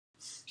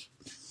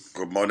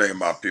Good morning,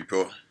 my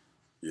people.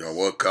 You're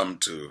welcome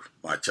to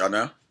my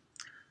channel.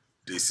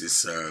 This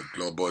is a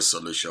global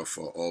solution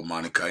for all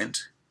mankind.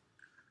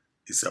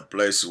 It's a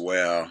place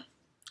where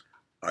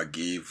I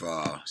give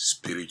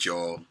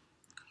spiritual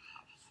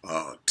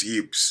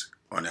tips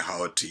on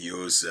how to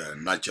use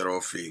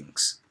natural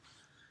things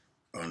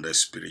on the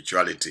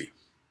spirituality,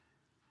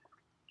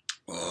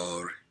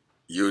 or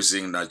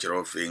using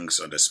natural things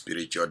on the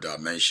spiritual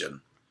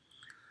dimension.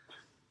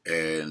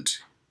 And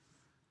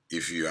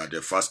if you are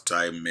the first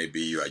time,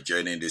 maybe you are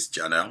joining this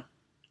channel,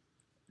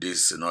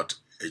 this is not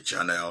a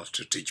channel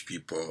to teach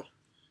people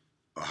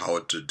how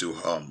to do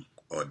harm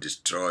or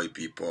destroy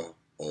people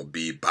or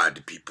be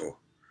bad people.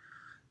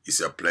 It's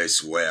a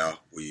place where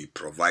we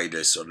provide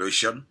a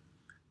solution,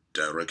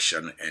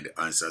 direction, and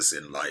answers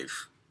in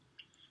life.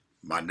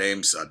 My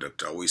name's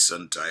Dr.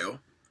 Wilson Tayo.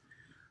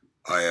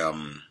 I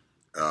am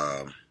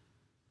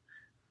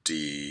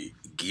the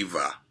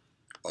giver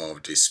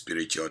of the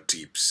spiritual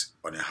tips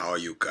on how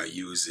you can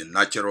use the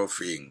natural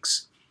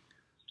things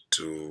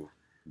to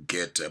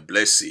get a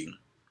blessing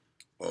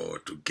or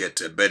to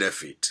get a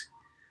benefit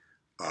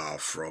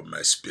from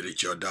a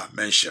spiritual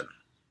dimension.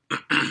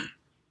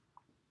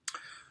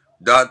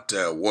 That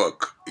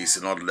work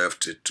is not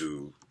left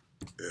to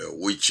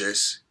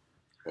witches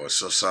or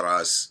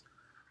sorcerers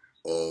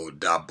or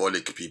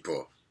diabolic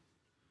people.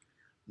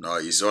 No,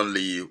 it's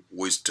only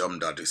wisdom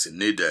that is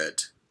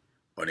needed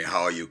on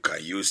how you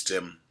can use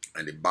them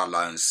and the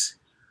balance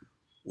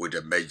with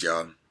the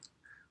major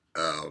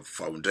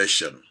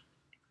foundation,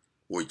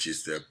 which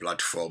is the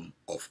platform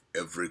of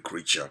every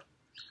creature,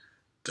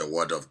 the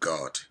Word of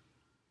God.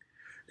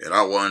 And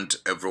I want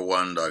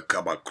everyone that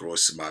come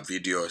across my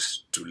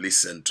videos to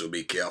listen to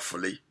me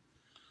carefully.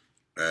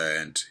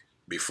 And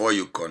before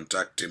you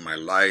contact my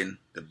line,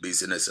 the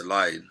business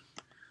line,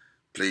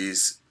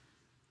 please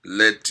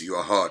let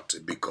your heart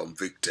be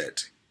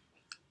convicted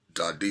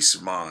that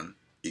this man,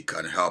 he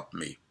can help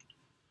me.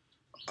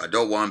 I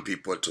don't want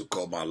people to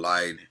call my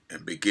line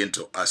and begin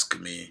to ask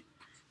me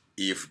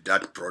if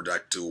that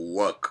product will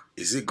work.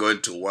 Is it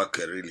going to work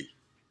really?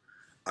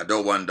 I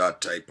don't want that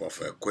type of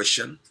a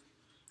question.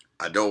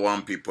 I don't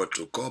want people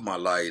to call my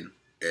line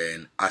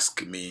and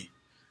ask me,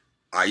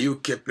 are you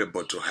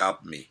capable to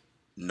help me?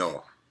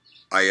 No,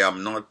 I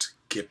am not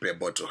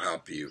capable to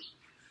help you.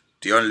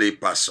 The only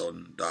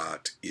person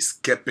that is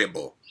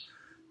capable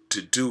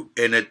to do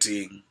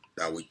anything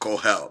that we call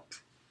help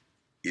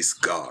is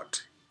God.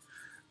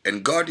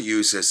 And God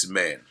uses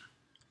men.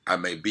 I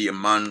may be a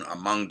man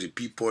among the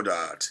people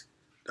that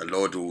the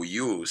Lord will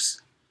use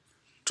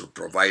to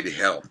provide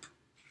help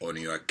on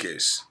your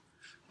case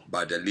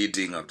by the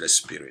leading of the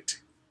Spirit.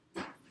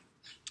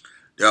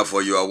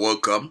 Therefore, you are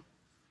welcome.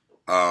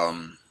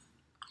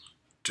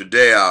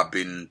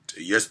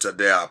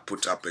 Yesterday I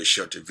put up a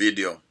short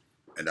video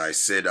and I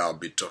said I'll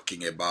be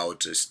talking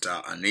about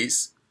star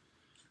anise.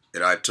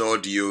 And I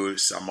told you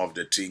some of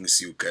the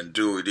things you can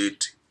do with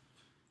it.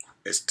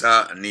 A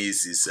star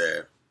anise is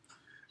a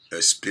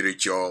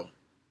spiritual,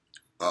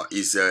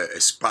 is a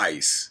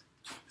spice.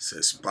 It's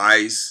a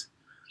spice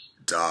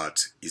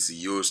that is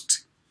used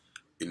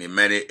in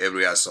many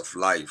areas of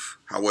life.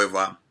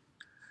 However,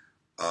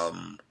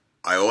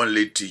 I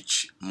only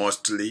teach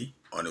mostly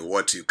on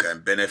what you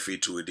can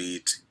benefit with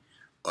it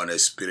on a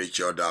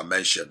spiritual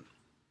dimension.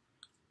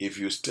 If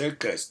you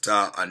take a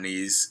star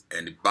anise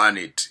and burn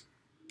it,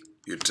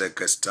 you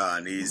take a star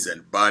anise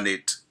and burn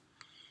it,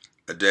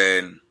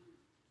 then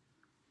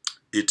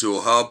it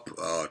will help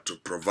to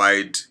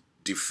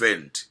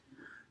defend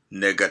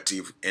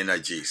negative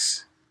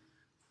energies.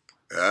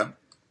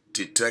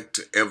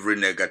 Detect every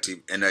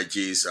negative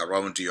energies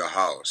around your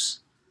house.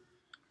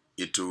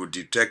 It will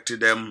detect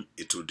them,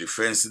 it will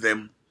defend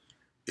them,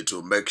 it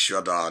will make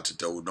sure that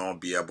they will not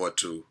be able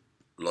to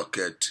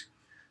locate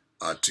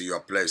to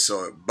your place.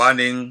 So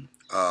burning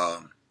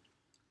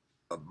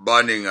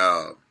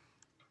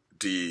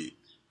the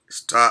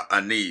star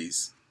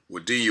anise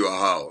within your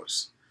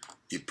house,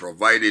 it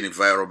provides an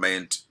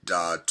environment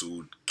that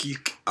will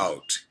kick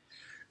out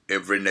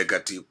every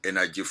negative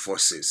energy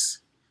forces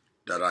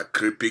that are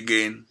creeping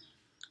in.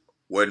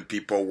 When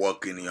people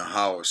walk in your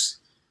house,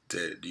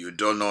 you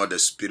don't know the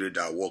spirit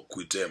that walk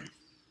with them.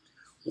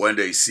 When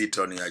they sit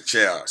on your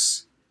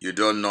chairs, you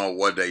don't know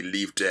what they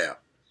leave there.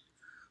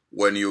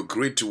 When you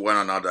greet one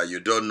another, you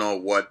don't know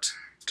what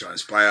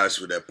transpires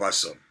with a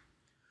person.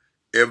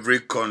 Every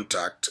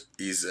contact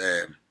is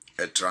a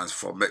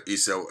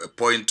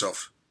point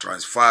of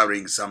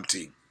transferring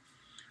something.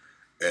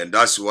 And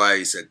that's why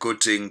it's a good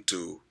thing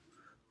to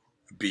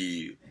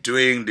be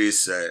doing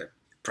this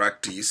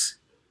practice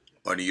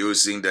on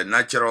using the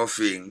natural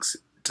things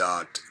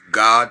that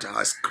God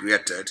has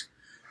created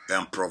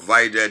and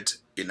provided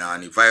in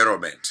our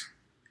environment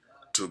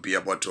to be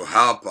able to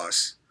help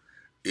us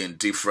in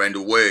different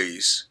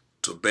ways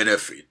to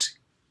benefit.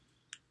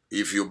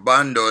 If you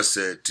burn those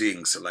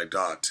things like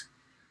that,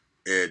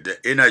 the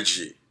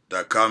energy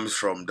that comes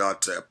from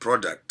that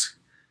product,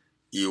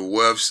 it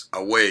wafts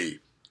away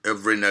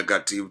every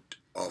negative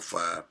of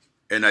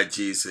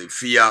energies,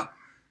 fear,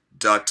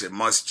 dirty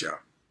moisture,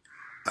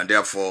 and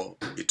therefore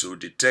it will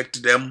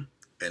detect them,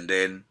 and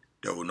then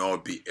they will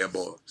not be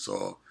able,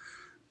 so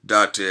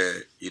that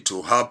it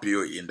will help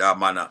you in that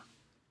manner.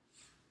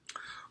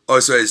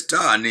 Also, a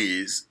star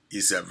anise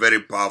is a very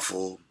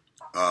powerful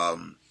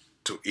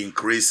to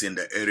increase in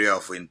the area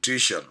of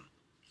intuition.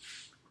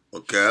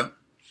 Okay,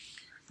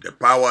 the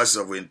powers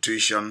of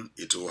intuition,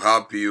 it will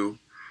help you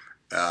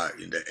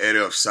in the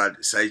area of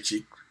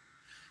psychic,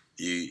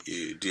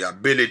 the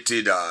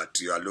ability that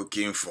you are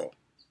looking for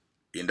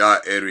in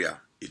that area.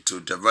 It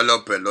will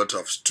develop a lot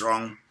of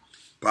strong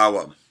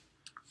power.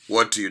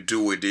 What you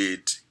do with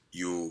it,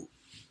 you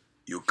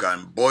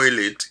can boil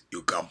it,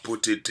 you can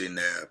put it in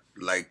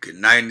like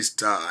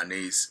 9-star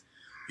anise.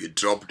 You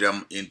drop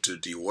them into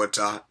the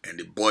water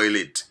and boil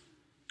it.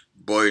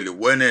 Boil it.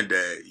 When it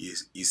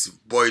is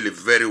boiled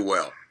very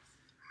well,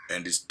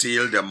 and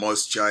still the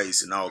moisture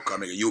is now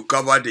coming, you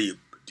cover the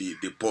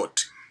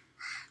pot.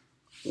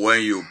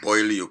 When you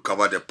boil, you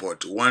cover the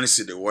pot. Once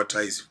the water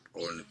is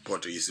on the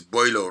pot, is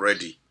boiled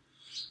already,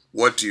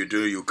 what you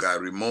do, you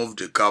can remove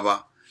the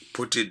cover,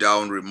 put it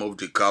down, remove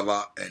the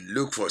cover, and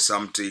look for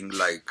something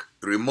like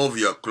remove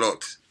your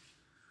clothes,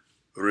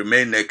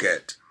 remain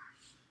naked,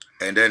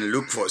 and then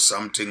look for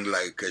something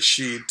like a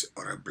sheet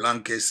or a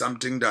blanket,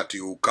 something that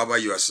you cover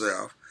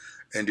yourself,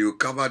 and you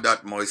cover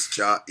that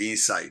moisture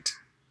inside.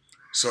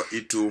 So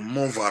it will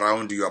move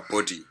around your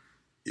body.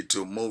 It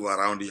will move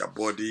around your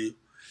body,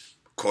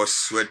 cause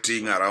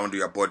sweating around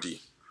your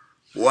body.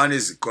 One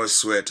is cause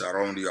sweat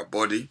around your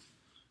body.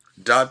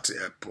 That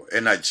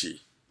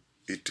energy,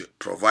 it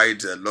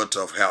provides a lot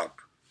of help.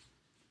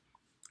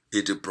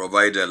 It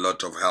provides a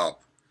lot of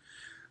help.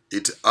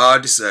 It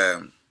adds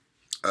the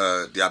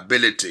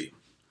ability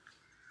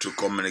to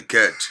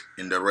communicate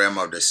in the realm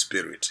of the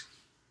spirit.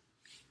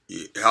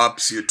 It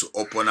helps you to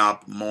open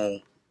up more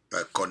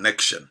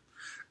connection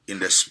in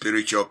the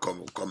spiritual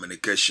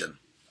communication.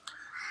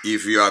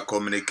 If you are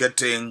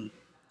communicating,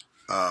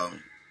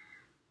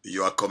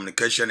 your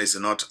communication is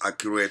not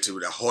accurate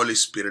with the Holy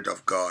Spirit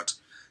of God,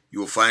 you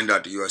will find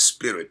that your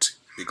spirit,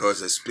 because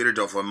the spirit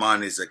of a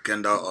man is the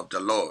candle of the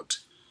Lord,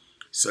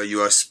 so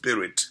your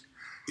spirit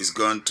is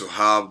going to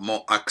have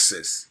more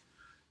access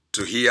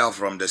to hear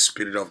from the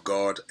Spirit of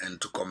God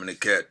and to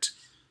communicate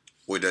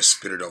with the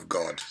Spirit of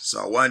God.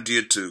 So I want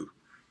you to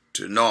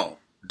know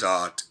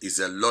that is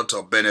a lot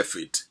of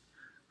benefit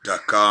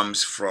that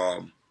comes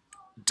from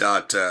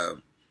that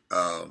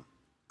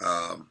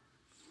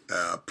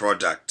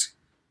product.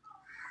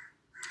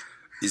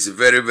 It's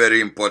very, very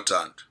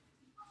important.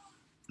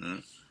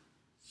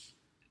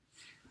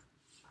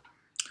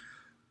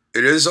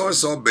 It is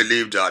also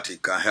believed that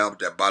it can help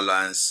the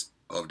balance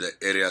of the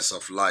areas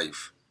of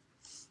life.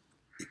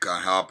 It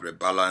can help the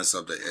balance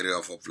of the area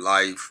of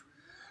life.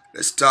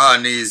 The star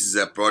anise is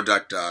a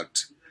product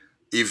that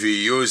if you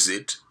use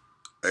it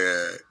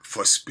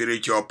for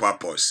spiritual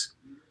purpose,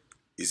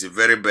 is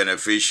very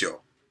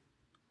beneficial.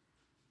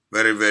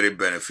 Very, very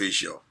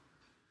beneficial.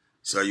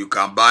 So you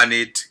can burn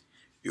it,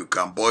 you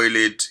can boil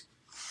it,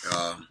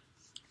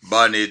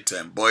 burn it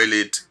and boil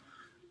it,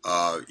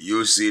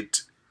 use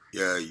it.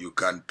 You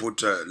can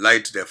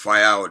light the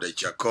fire or the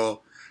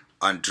charcoal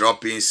and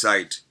drop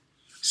inside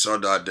so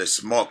that the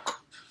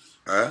smoke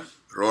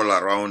roll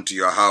around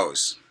your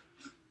house.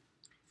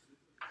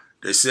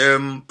 The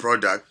same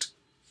product,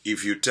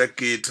 if you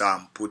take it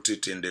and put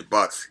it in the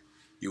bath,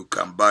 you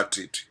can bath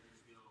it.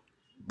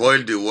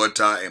 Boil the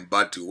water and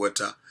bath the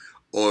water,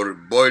 or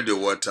boil the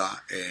water,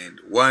 and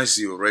once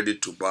you're ready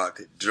to bath,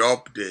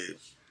 drop the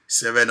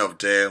 7 of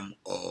them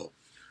or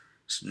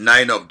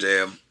 9 of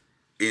them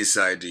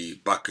inside the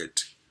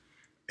bucket,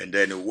 and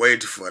then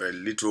wait for a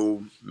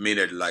little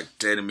minute, like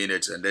 10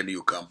 minutes, and then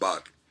you can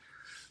bath.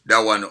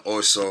 That one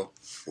also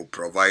will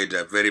provide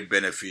a very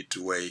benefit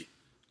way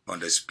on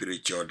the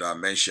spiritual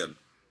dimension.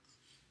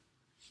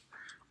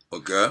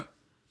 Okay?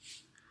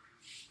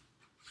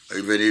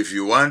 Even if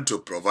you want to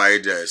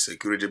provide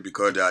security,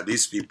 because there are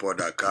these people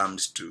that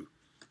comes to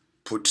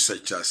put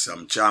such as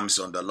some charms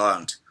on the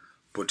land,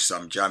 put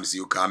some charms,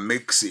 you can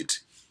mix it,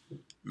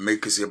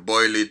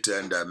 boil it,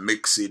 and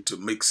mix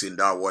in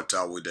that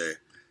water with a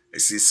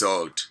sea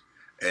salt,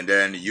 and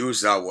then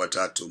use that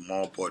water to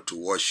mop or to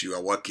wash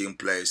your working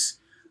place,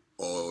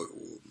 or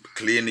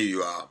clean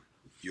your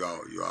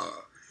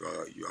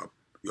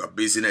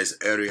business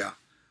area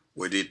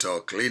with it,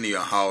 or clean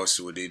your house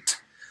with it.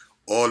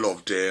 All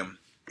of them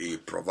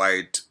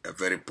provide a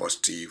very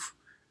positive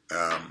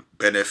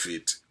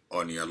benefit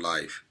on your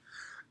life.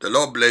 The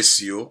Lord bless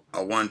you.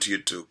 I want you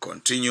to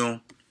continue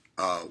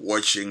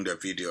watching the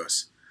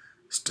videos.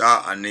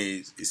 Star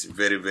anise is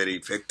very, very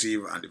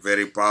effective and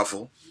very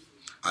powerful,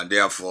 and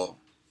therefore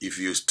if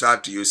you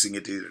start using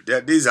it,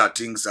 these are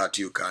things that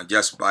you can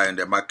just buy in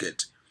the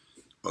market.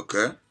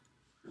 Okay,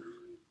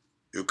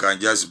 you can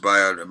just buy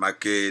on the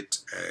market,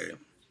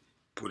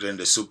 put in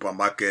the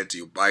supermarket,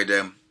 you buy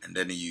them, and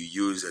then you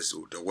use as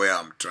the way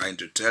I'm trying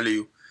to tell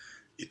you.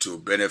 It will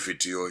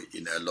benefit you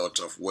in a lot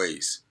of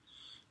ways.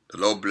 The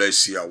Lord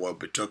bless you. I will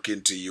be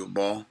talking to you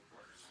more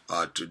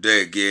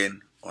today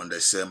again on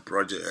the same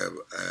project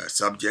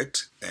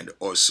subject, and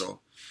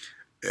also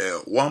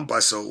One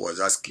person was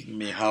asking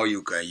me how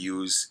you can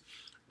use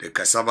the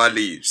cassava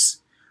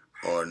leaves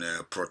on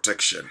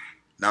protection.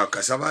 Now,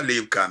 cassava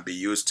leaf can be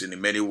used in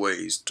many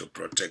ways to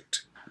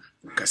protect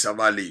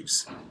cassava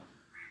leaves.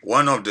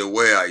 One of the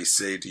way I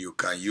said you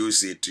can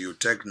use it, you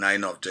take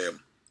 9 of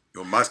them.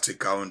 You must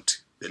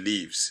count the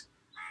leaves.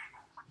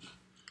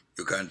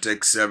 You can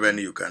take 7,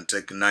 you can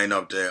take 9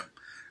 of them,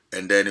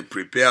 and then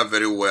prepare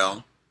very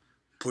well.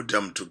 Put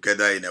them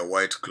together in a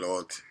white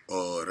cloth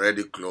or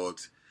red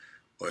cloth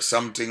or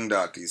something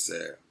that is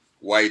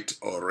white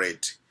or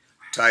red.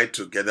 Tie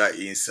together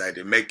inside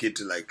and make it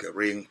like a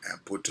ring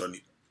and put on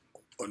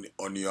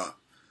your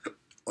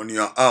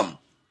arm.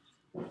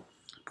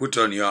 Put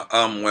on your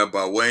arm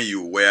whereby when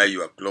you wear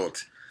your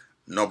cloth,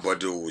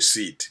 nobody will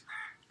see it.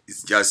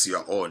 It's just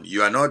your own.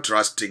 You are not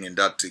trusting in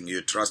that thing.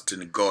 You trust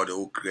in God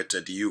who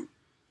created you.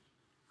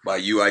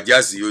 But you are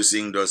just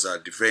using those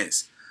as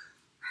defense.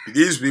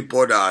 These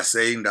people that are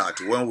saying that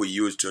when we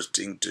use those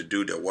things to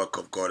do the work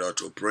of God or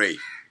to pray,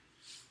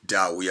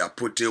 that we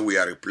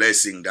are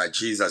replacing, that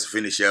Jesus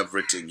finished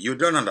everything. You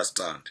don't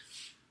understand.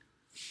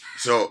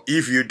 So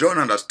if you don't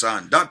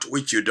understand, that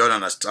which you don't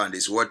understand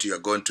is what you are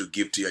going to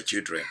give to your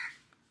children.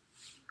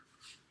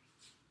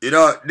 You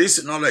know,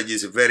 this knowledge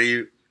is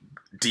very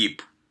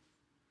deep.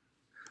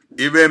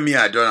 Even me,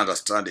 I don't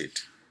understand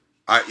it.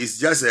 It's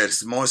just a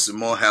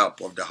small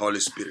help of the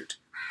Holy Spirit.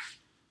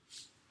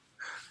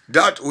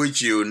 That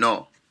which you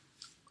know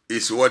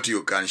is what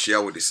you can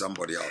share with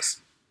somebody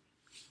else.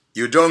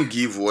 You don't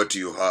give what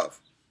you have.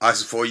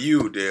 As for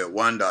you, the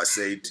one that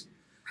said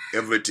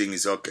everything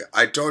is okay,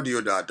 I told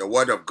you that the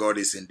word of God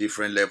is in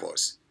different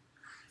levels.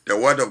 The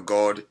word of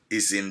God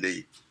is in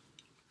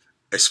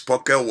a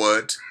spoken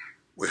word,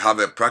 we have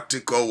a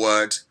practical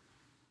word,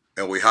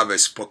 and we have a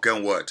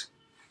spoken word.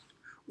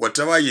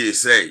 Whatever you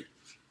say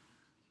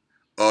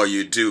or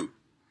you do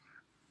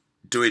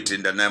it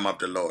in the name of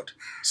the Lord.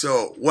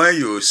 So when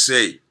you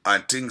say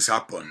and things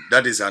happen,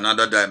 that is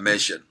another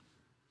dimension.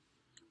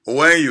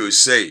 When you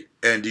say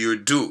and you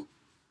do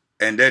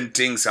and then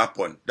things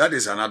happen, that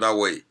is another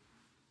way.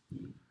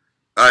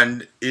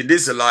 And in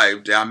this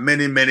life, there are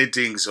many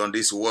things on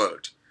this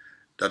world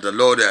that the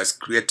Lord has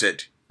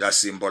created that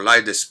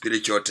symbolize the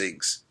spiritual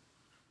things.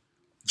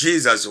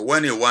 Jesus,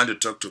 when he wanted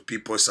to talk to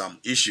people some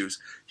issues,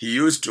 he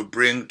used to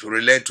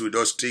relate to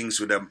those things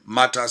with the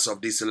matters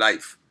of this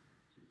life.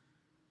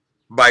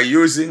 By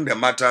using the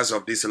matters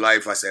of this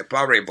life as a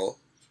parable,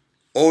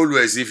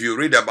 always if you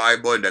read the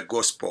Bible in the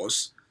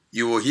Gospels,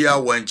 you will hear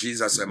when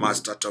Jesus, the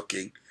Master,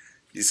 talking,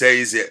 he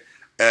says,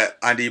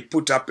 and he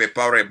put up a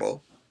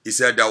parable. He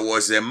said there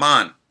was a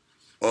man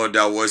or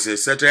there was a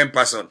certain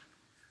person.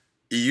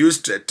 He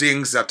used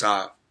things that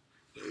are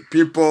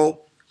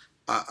people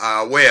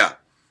are aware.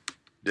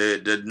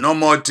 The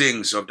normal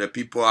things of the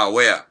people are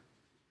aware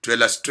to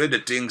illustrate the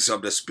things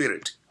of the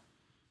spirit.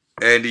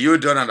 And you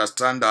don't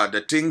understand that the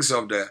things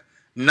of the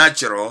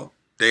natural,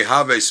 they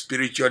have a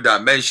spiritual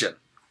dimension.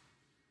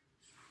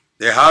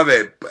 They have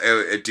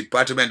a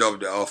department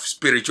of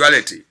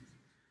spirituality.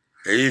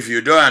 If you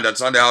don't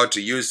understand how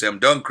to use them,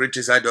 don't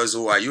criticize those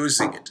who are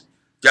using it.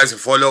 Just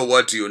follow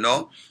what you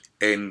know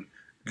and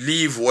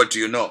leave what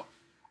you know.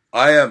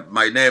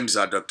 My name's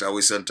Dr.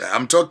 Wisonta.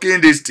 I'm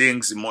talking these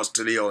things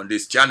mostly on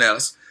these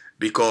channels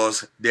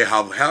because they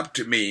have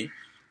helped me.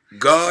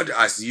 God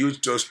has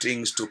used those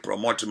things to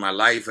promote my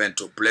life and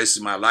to bless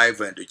my life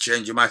and to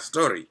change my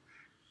story.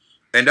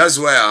 And that's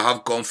why I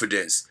have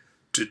confidence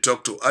to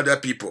talk to other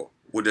people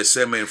with the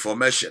same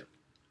information.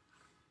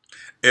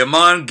 A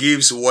man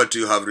gives what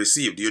you have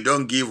received. You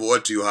don't give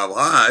what you have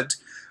had,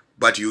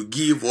 but you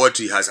give what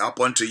has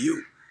happened to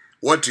you.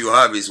 What you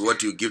have is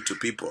what you give to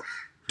people.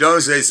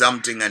 Don't say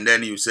something and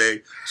then you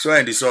say, so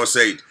and so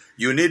said.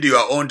 You need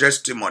your own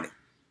testimony.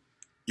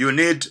 You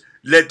need,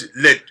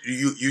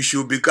 you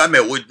should become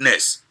a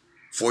witness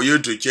for you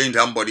to change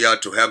somebody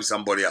else, to help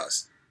somebody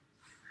else.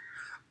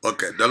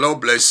 Okay, the Lord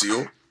bless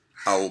you.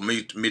 I will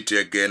meet you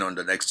again on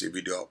the next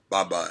video.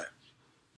 Bye-bye.